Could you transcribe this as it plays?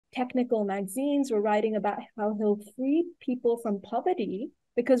technical magazines were writing about how he'll free people from poverty.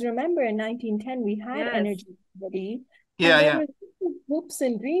 Because remember, in 1910, we had Yes. energy poverty, and Yeah, there yeah. were hopes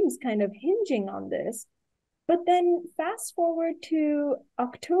and dreams kind of hinging on this. But then fast forward to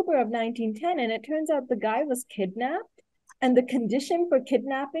October of 1910, and it turns out the guy was kidnapped, and the condition for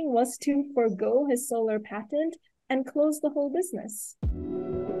kidnapping was to forego his solar patent and close the whole business.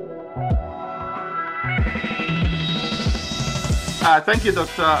 Thank you,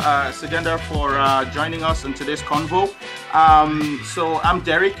 Dr. Sugandha, for joining us in today's convo. So I'm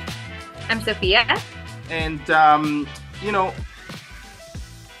Derek. I'm Sophia. And,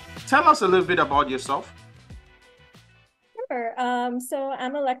 tell us a little bit about yourself. Sure. So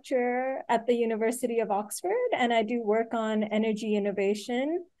I'm a lecturer at the University of Oxford, and I do work on energy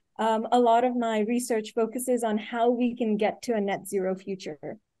innovation. A lot of my research focuses on how we can get to a net zero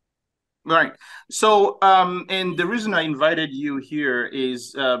future. Right. So, and the reason I invited you here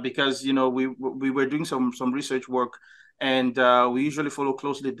is because we were doing some research work, and we usually follow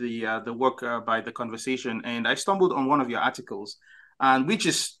closely the work by the conversation. And I stumbled on one of your articles, and which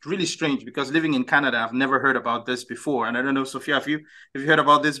is really strange because living in Canada, I've never heard about this before. And I don't know, Sophia, have you heard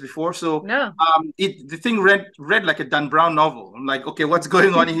about this before? So, No. the thing read like a Dan Brown novel. I'm like, okay, what's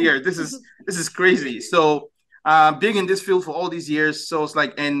going on here? This is crazy. So. Being in this field for all these years, so it's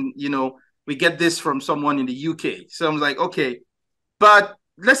like, and we get this from someone in the UK. So I'm like, okay, but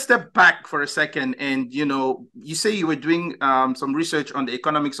let's step back for a second. And you say you were doing some research on the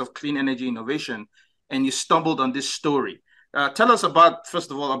economics of clean energy innovation, and you stumbled on this story. Tell us first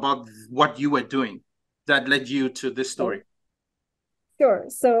of all, about what you were doing that led you to this story. Sure.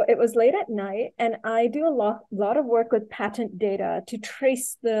 So it was late at night, and I do a lot of work with patent data to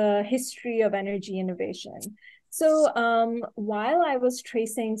trace the history of energy innovation. So while I was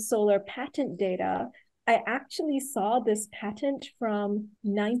tracing solar patent data, I actually saw this patent from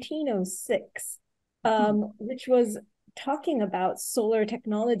 1906, which was talking about solar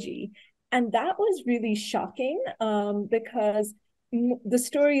technology. And that was really shocking because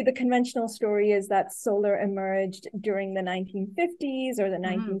the conventional story is that solar emerged during the 1950s or the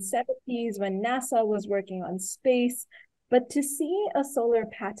 1970s when NASA was working on space. But to see a solar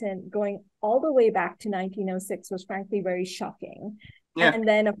patent going all the way back to 1906 was frankly very shocking. Yeah. And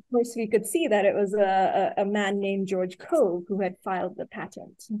then, of course, we could see that it was a man named George Cove who had filed the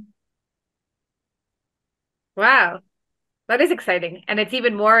patent. Wow. That is exciting. And it's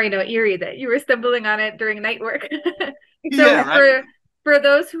even more, eerie that you were stumbling on it during night work. So yeah, right? for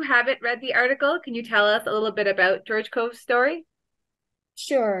those who haven't read the article, can you tell us a little bit about George Cove's story?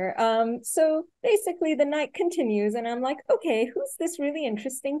 Sure. So basically the night continues and I'm like, okay, who's this really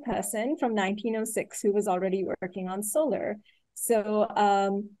interesting person from 1906 who was already working on solar? So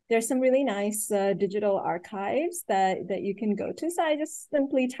there's some really nice digital archives that you can go to. So I just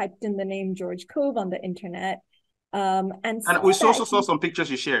simply typed in the name George Cove on the internet. And we also saw some pictures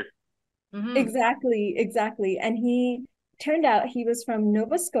you shared. Exactly. And he turned out he was from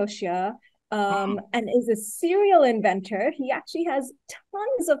Nova Scotia and is a serial inventor. He actually has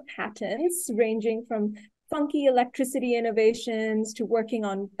tons of patents ranging from funky electricity innovations to working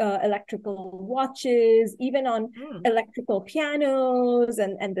on electrical watches, even on electrical pianos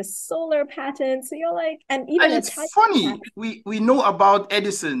and the solar patents. So you're like, and even it's funny. We know about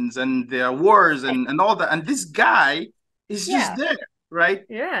Edison's and their wars and all that. And this guy is just there, right?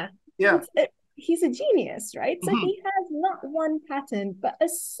 Yeah. He's a genius, right? So he has not one patent, but a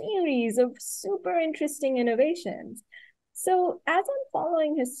series of super interesting innovations. So as I'm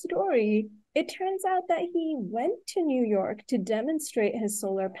following his story, it turns out that he went to New York to demonstrate his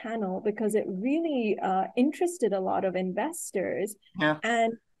solar panel because it really interested a lot of investors. Yeah.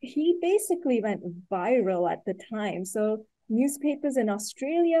 And he basically went viral at the time. So newspapers in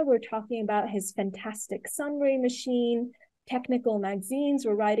Australia were talking about his fantastic sunray machine. Technical magazines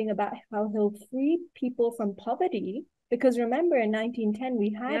were writing about how he'll free people from poverty. Because remember, in 1910,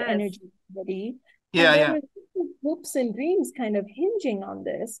 we had energy poverty. Yeah, and there were hopes and dreams kind of hinging on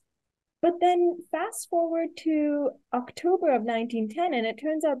this. But then fast forward to October of 1910, and it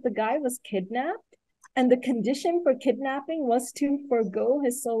turns out the guy was kidnapped. And the condition for kidnapping was to forego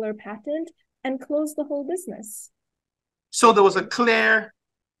his solar patent and close the whole business. So there's a clear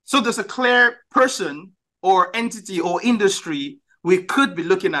person or entity or industry we could be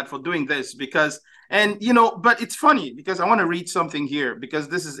looking at for doing this because, but it's funny because I want to read something here because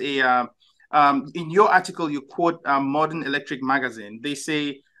this is in your article, you quote Modern Electric Magazine. They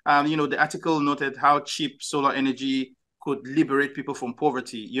say, the article noted how cheap solar energy could liberate people from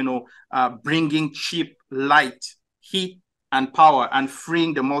poverty, bringing cheap light, heat, and power and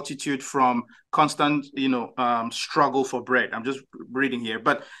freeing the multitude from constant, struggle for bread. I'm just reading here.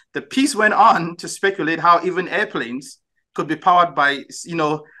 But the piece went on to speculate how even airplanes could be powered by,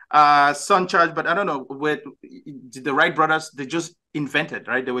 sun charge. But I don't know, where the Wright brothers, they just invented,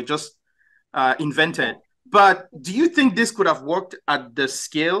 right? They were just invented. But do you think this could have worked at the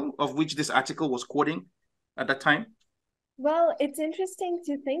scale of which this article was quoting at that time? Well, it's interesting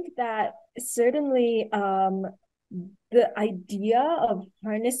to think that certainly the idea of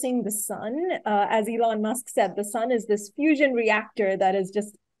harnessing the sun, as Elon Musk said, the sun is this fusion reactor that is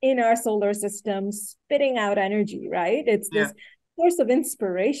just in our solar system spitting out energy, right? It's this source of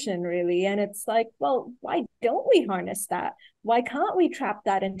inspiration, really. And it's like, well, why don't we harness that? Why can't we trap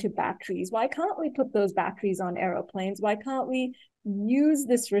that into batteries? Why can't we put those batteries on aeroplanes? Why can't we use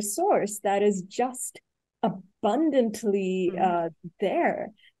this resource that is just abundantly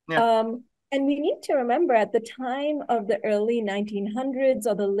there? Yeah. And we need to remember, at the time of the early 1900s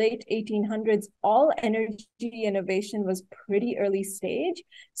or the late 1800s, all energy innovation was pretty early stage.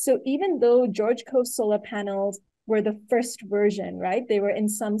 So even though George Cove solar panels were the first version, right? They were in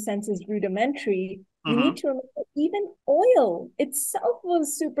some senses rudimentary. We need to remember even oil itself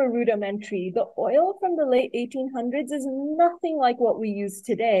was super rudimentary. The oil from the late 1800s is nothing like what we use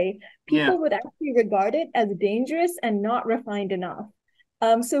today. People would actually regard it as dangerous and not refined enough.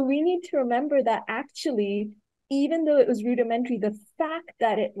 So we need to remember that actually, even though it was rudimentary, the fact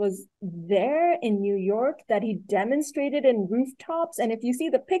that it was there in New York, that he demonstrated in rooftops, and if you see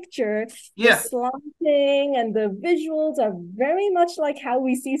the picture, the slanting and the visuals are very much like how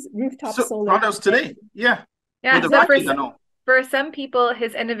we see rooftop solar panels today. Yeah. So for some people,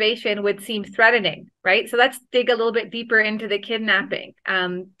 his innovation would seem threatening, right? So let's dig a little bit deeper into the kidnapping.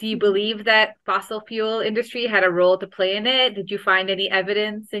 Do you believe that fossil fuel industry had a role to play in it? Did you find any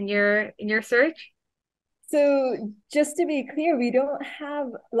evidence in your search? So just to be clear, we don't have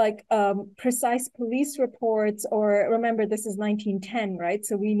like precise police reports, or remember, this is 1910, right?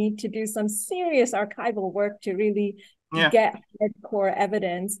 So we need to do some serious archival work to really get hardcore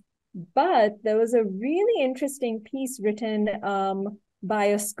evidence. But there was a really interesting piece written by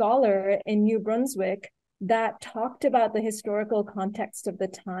a scholar in New Brunswick that talked about the historical context of the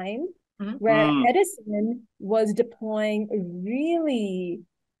time, where Edison was deploying really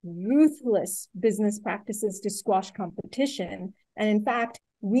ruthless business practices to squash competition. And in fact,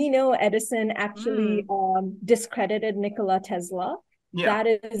 we know Edison actually discredited Nikola Tesla. That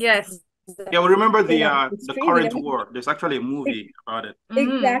is we remember the current war. There's actually a movie about it.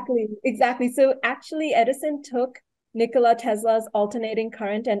 Exactly. So actually, Edison took Nikola Tesla's alternating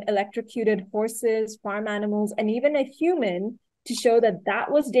current and electrocuted horses, farm animals, and even a human to show that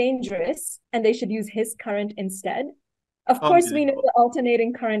that was dangerous and they should use his current instead. Of course, we know the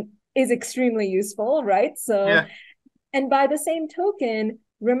alternating current is extremely useful, right? So, and by the same token,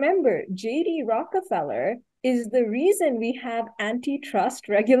 remember, J.D. Rockefeller is the reason we have antitrust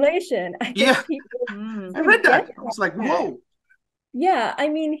regulation. I read that. I was like, whoa. Yeah, I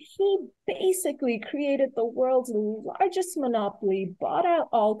mean, he basically created the world's largest monopoly, bought out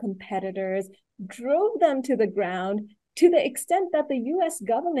all competitors, drove them to the ground, to the extent that the US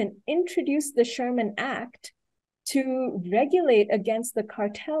government introduced the Sherman Act to regulate against the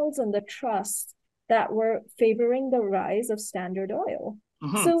cartels and the trusts that were favoring the rise of Standard Oil.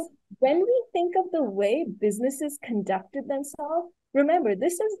 So when we think of the way businesses conducted themselves, remember,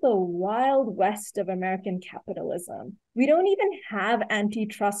 this is the wild west of American capitalism. We don't even have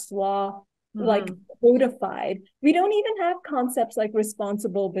antitrust law like codified. We don't even have concepts like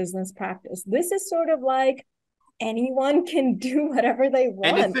responsible business practice. This is sort of like anyone can do whatever they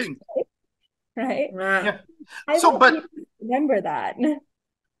want. Anything. Right? Yeah. But remember that.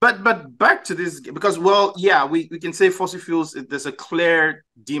 But back to this, because we can say fossil fuels, there's a clear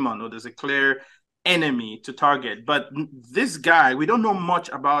demon or there's a clear enemy to target. But this guy, we don't know much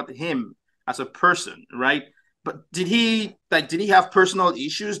about him as a person, right? But did he have personal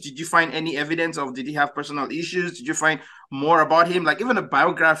issues? Did you find any evidence of did he have personal issues? Did you find more about him? Like even a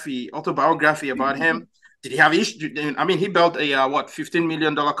autobiography about him? Did he have issues? I mean, he built a $15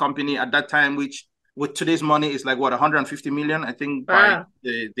 million company at that time, which with today's money is like 150 million, I think, by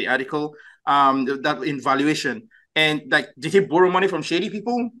the article, that in valuation. And like, did he borrow money from shady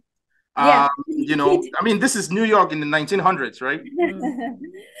people? I mean, this is New York in the 1900s, right?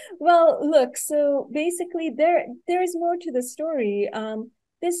 Well, look, so basically there is more to the story.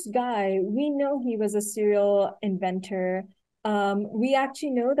 This guy, we know he was a serial inventor. We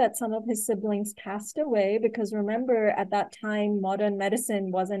actually know that some of his siblings passed away because remember, at that time, modern medicine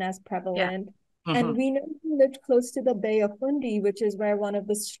wasn't as prevalent. And we know he lived close to the Bay of Fundy, which is where one of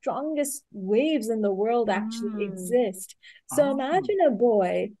the strongest waves in the world actually exist. So imagine a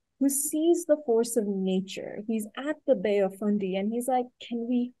boy who sees the force of nature. He's at the Bay of Fundy and he's like, can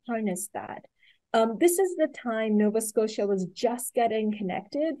we harness that? This is the time Nova Scotia was just getting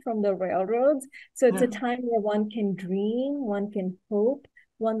connected from the railroads. So it's a time where one can dream, one can hope,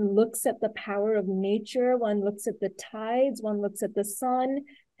 one looks at the power of nature, one looks at the tides, one looks at the sun.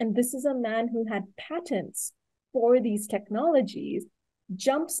 And this is a man who had patents for these technologies,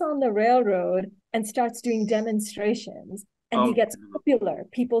 jumps on the railroad and starts doing demonstrations. And he gets popular.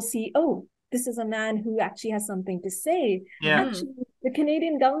 People see, oh, this is a man who actually has something to say. Yeah. Actually, the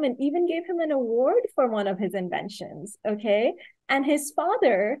Canadian government even gave him an award for one of his inventions, okay? And his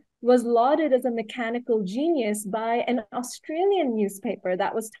father was lauded as a mechanical genius by an Australian newspaper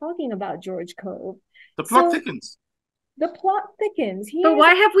that was talking about George Cove. The plot thickens. The plot thickens. But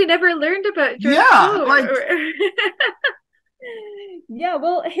why have we never learned about George Cove? Yeah,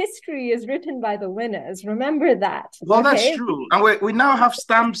 well, history is written by the winners. Remember that. Well, that's true. And we now have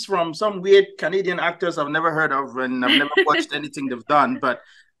stamps from some weird Canadian actors I've never heard of and I've never watched anything they've done. But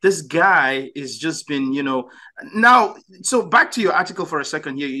this guy is just been, now, so back to your article for a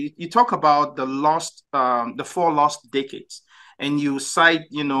second here. You talk about the 4 lost decades, and you cite,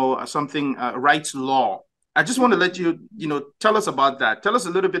 something, rights law. I just want to let you, tell us about that. Tell us a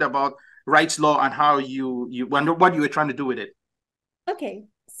little bit about rights law and how you wonder what you were trying to do with it. Okay,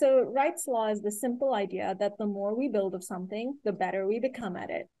 so rights law is the simple idea that the more we build of something, the better we become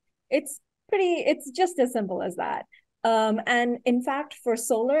at it. It's just as simple as that. And in fact, for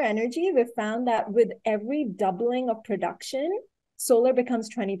solar energy, we've found that with every doubling of production, solar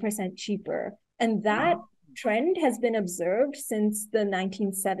becomes 20% cheaper. And that trend has been observed since the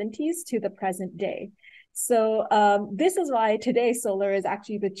 1970s to the present day. So this is why today solar is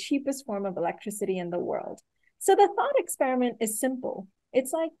actually the cheapest form of electricity in the world. So the thought experiment is simple.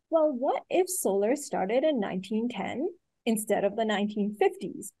 It's like, well, what if solar started in 1910 instead of the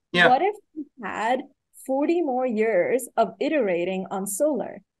 1950s? Yeah. What if we had 40 more years of iterating on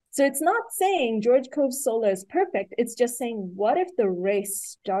solar? So it's not saying George Cove solar is perfect. It's just saying, what if the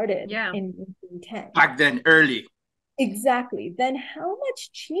race started in 1910? Back then, early. Exactly. Then how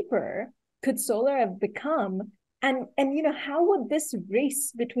much cheaper could solar have become? And how would this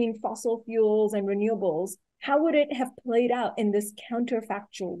race between fossil fuels and renewables, how would it have played out in this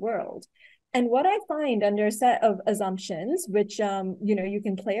counterfactual world? And what I find under a set of assumptions, which you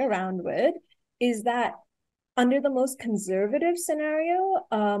can play around with, is that under the most conservative scenario,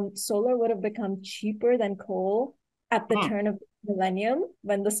 solar would have become cheaper than coal at the turn of the millennium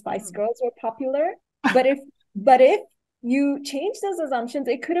when the Spice Girls were popular. But if you change those assumptions,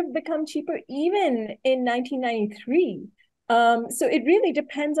 it could have become cheaper even in 1993. So it really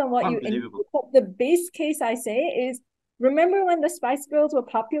depends on what you input. The base case I say is, remember when the Spice Girls were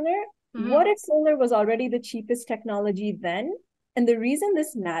popular? What if solar was already the cheapest technology then? And the reason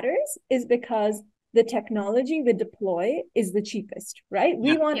this matters is because the technology we deploy is the cheapest, right?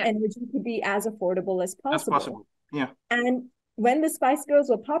 We want energy to be as affordable as possible. That's possible. Yeah. And when the Spice Girls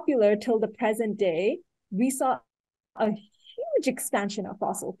were popular till the present day, we saw a huge expansion of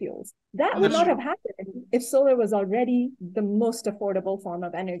fossil fuels. That would not have happened if solar was already the most affordable form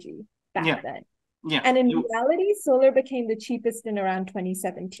of energy back then. Yeah. And in reality, solar became the cheapest in around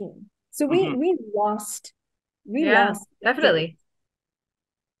 2017. So we lost. We lost. Definitely.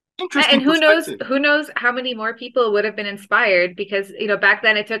 And who knows how many more people would have been inspired, because back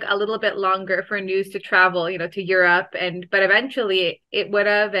then it took a little bit longer for news to travel to Europe, but eventually it would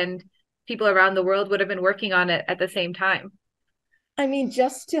have, and people around the world would have been working on it at the same time. I mean,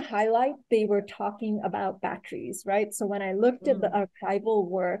 just to highlight, they were talking about batteries, right? So when I looked at the archival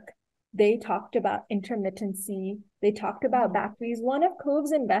work, they talked about intermittency. They talked about batteries. One of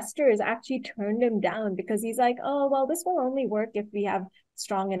Cove's investors actually turned him down because he's like, oh, well, this will only work if we have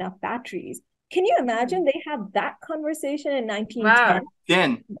strong enough batteries. Can you imagine they had that conversation in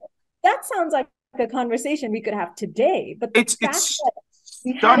 1910? Wow. That sounds like a conversation we could have today. But it's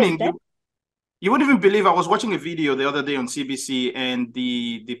stunning. You wouldn't even believe, I was watching a video the other day on CBC, and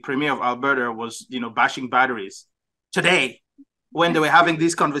the premier of Alberta was, bashing batteries today when they were having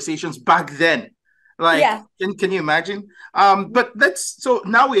these conversations back then. Like, can you imagine? But so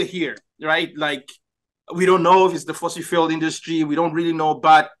now we're here, right? Like, we don't know if it's the fossil fuel industry. We don't really know,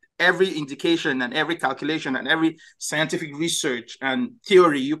 but every indication and every calculation and every scientific research and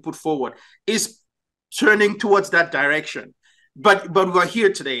theory you put forward is turning towards that direction. But we're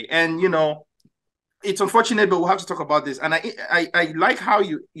here today, and it's unfortunate, but we'll have to talk about this. And I like how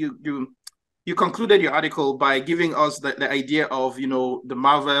you you concluded your article by giving us the idea of, the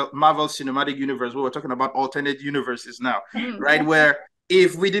Marvel Cinematic Universe, where we're talking about alternate universes now, right? Where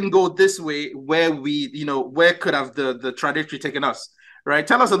if we didn't go this way, where could have the trajectory taken us, right?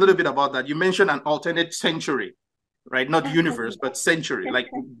 Tell us a little bit about that. You mentioned an alternate century, right? Not universe, but century. Like,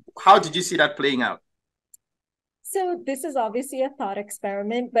 how did you see that playing out? So this is obviously a thought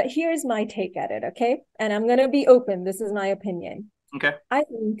experiment, but here's my take at it, okay? And I'm going to be open. This is my opinion. Okay. I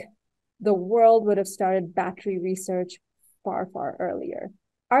think the world would have started battery research far, far earlier.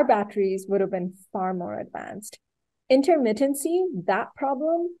 Our batteries would have been far more advanced. Intermittency, that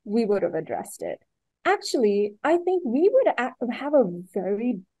problem, we would have addressed it. Actually, I think we would have a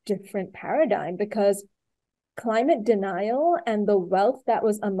very different paradigm, because climate denial and the wealth that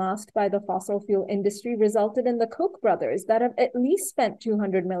was amassed by the fossil fuel industry resulted in the Koch brothers that have at least spent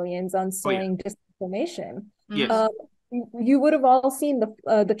 200 millions on sowing disinformation. Yes. You would have all seen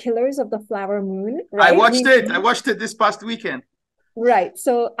the Killers of the Flower Moon, right? I watched it this past weekend. Right.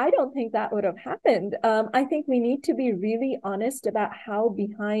 So I don't think that would have happened. I think we need to be really honest about how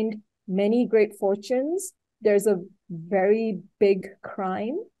behind many great fortunes, there's a very big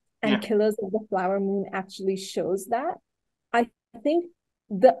crime. And Killers of the Flower Moon actually shows that. I think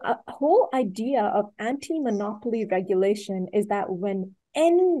the whole idea of anti-monopoly regulation is that when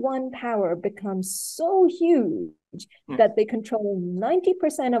any one power becomes so huge that they control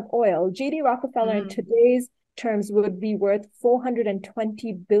 90% of oil, J.D. Rockefeller in today's terms would be worth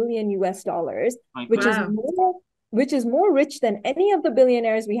 420 billion US dollars, which is more rich than any of the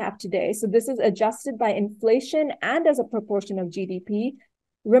billionaires we have today. So this is adjusted by inflation and as a proportion of GDP.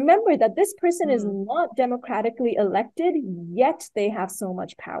 Remember that this person is not democratically elected, yet they have so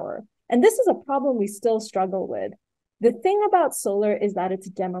much power. And this is a problem we still struggle with. The thing about solar is that it's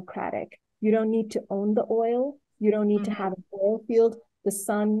democratic. You don't need to own the oil. You don't need to have an oil field. The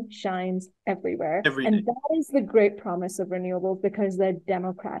sun shines everywhere. And that is the great promise of renewables, because they're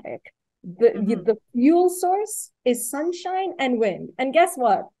democratic. The fuel source is sunshine and wind. And guess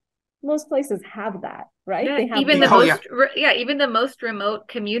what? Most places have that, right? Yeah, they have even even the most remote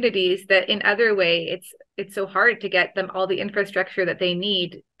communities that in other way it's so hard to get them all the infrastructure that they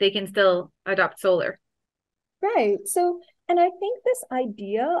need, they can still adopt solar. Right. So, and I think this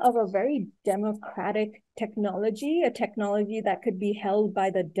idea of a very democratic technology, a technology that could be held by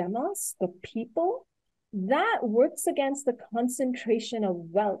the demos, the people, that works against the concentration of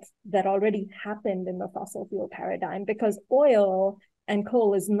wealth that already happened in the fossil fuel paradigm, because oil and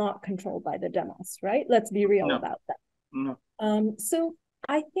coal is not controlled by the demos, right? Let's be real about that. No. So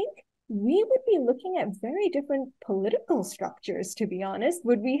I think we would be looking at very different political structures, to be honest.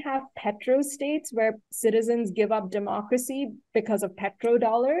 Would we have petro-states where citizens give up democracy because of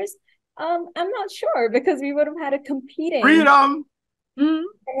petrodollars? I'm not sure, because we would have had a competing... Freedom!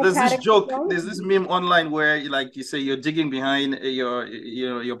 There's this joke, there's this meme online where you say you're digging behind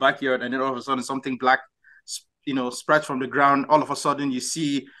your backyard, and then all of a sudden something black sprouts from the ground. All of a sudden you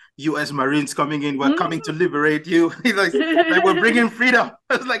see US Marines coming in. We're coming to liberate you. like we're bringing freedom.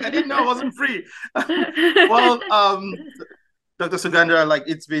 It's like, I didn't know I wasn't free. Well, Dr. Sugandha,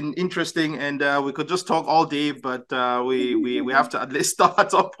 it's been interesting, and we could just talk all day, but we have to at least stop at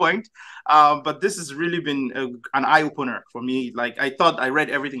some point. But this has really been an eye-opener for me. I thought I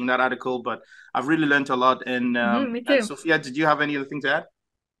read everything in that article, but I've really learned a lot. And, me too. And Sophia, did you have any other thing to add?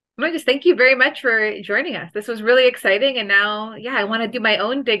 No, just thank you very much for joining us. This was really exciting. And now, I want to do my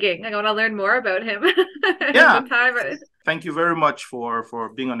own digging. I want to learn more about him. Yeah. Thank you very much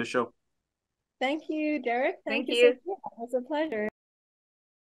for being on the show. Thank you, Derek. Thank you. It was a pleasure.